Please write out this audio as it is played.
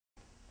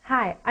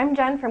Hi, I'm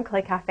Jen from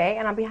Clay Cafe,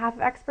 and on behalf of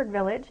Expert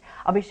Village,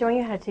 I'll be showing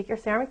you how to take your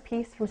ceramic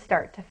piece from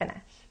start to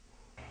finish.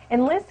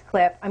 In this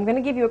clip, I'm going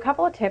to give you a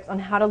couple of tips on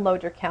how to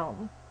load your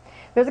kiln.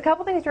 There's a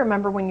couple things to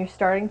remember when you're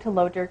starting to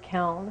load your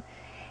kiln,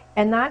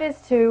 and that is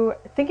to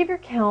think of your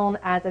kiln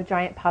as a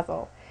giant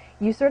puzzle.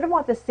 You sort of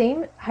want the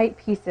same height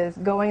pieces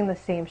going on the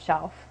same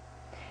shelf.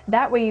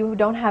 That way you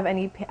don't have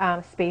any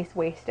space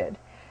wasted.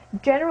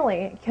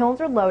 Generally,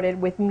 kilns are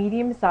loaded with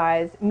medium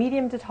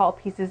to tall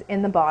pieces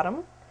in the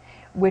bottom,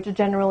 which are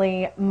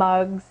generally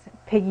mugs,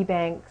 piggy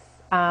banks,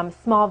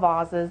 small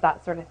vases,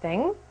 that sort of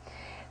thing.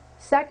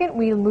 Second,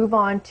 we move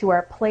on to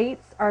our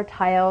plates, our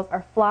tiles,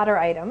 our flatter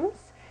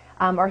items,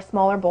 our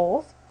smaller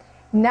bowls.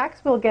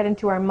 Next, we'll get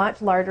into our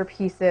much larger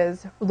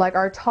pieces, like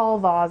our tall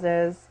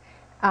vases,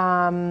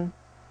 and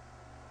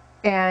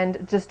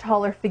just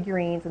taller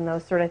figurines and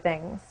those sort of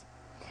things.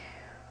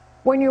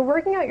 When you're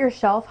working out your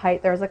shelf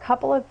height, there's a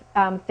couple of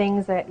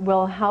things that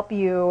will help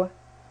you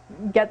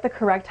get the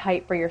correct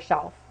height for your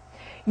shelf.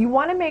 You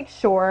want to make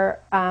sure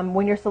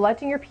when you're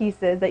selecting your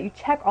pieces that you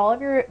check all of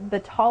the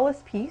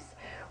tallest piece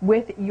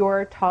with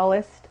your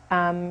tallest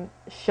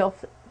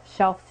shelf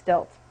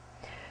stilts.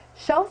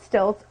 Shelf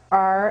stilts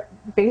are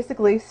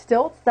basically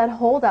stilts that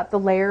hold up the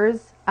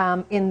layers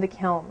in the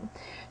kiln.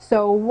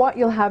 So what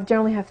you'll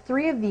generally have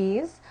 3 of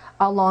these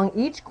along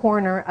each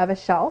corner of a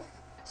shelf.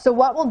 So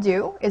what we'll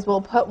do is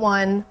we'll put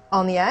one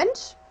on the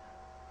edge,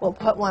 we'll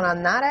put one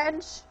on that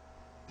edge,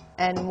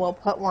 and we'll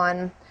put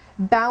one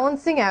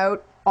balancing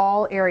out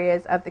all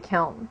areas of the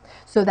kiln,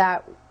 so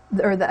that,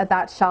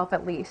 that shelf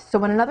at least. So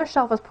when another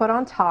shelf is put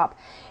on top,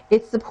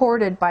 it's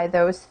supported by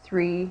those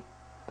 3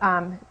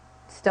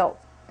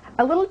 stilts.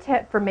 A little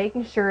tip for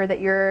making sure that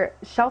your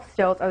shelf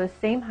stilts are the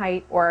same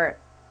height or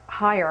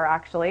higher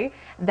actually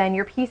than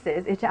your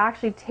pieces is to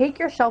actually take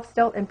your shelf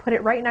stilt and put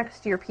it right next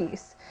to your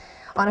piece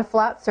on a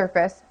flat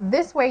surface.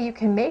 This way you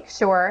can make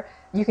sure,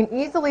 you can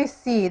easily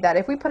see that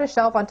if we put a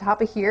shelf on top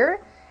of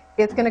here,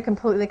 it's going to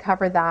completely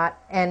cover that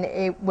and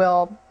it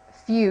will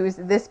fuse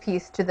this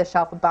piece to the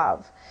shelf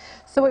above.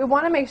 So what we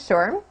want to make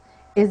sure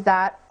is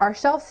that our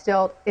shelf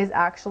stilt is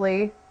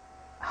actually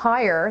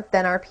higher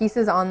than our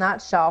pieces on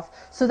that shelf,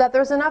 so that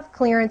there's enough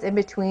clearance in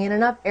between,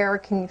 enough air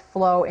can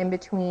flow in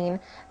between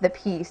the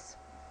piece.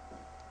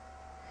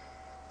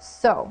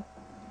 So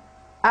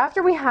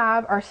after we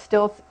have our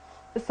stilts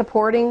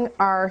supporting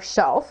our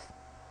shelf,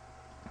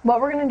 what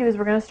we're going to do is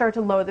we're going to start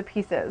to load the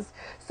pieces.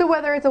 So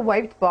whether it's a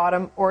wiped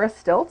bottom or a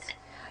stilt,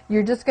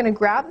 you're just going to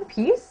grab the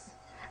piece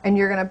and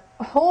you're going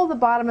to hold the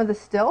bottom of the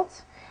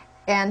stilt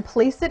and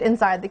place it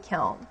inside the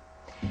kiln.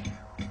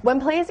 When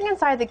placing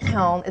inside the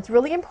kiln, it's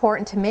really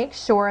important to make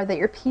sure that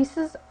your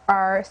pieces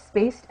are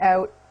spaced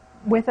out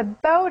with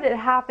about a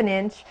 ½ an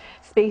inch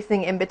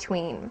spacing in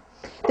between.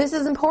 This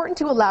is important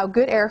to allow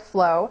good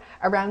airflow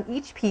around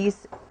each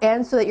piece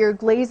and so that your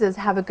glazes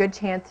have a good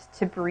chance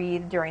to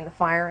breathe during the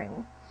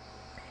firing.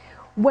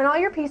 When all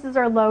your pieces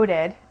are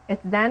loaded,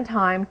 it's then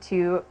time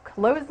to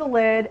close the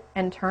lid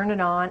and turn it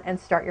on and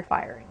start your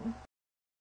firing.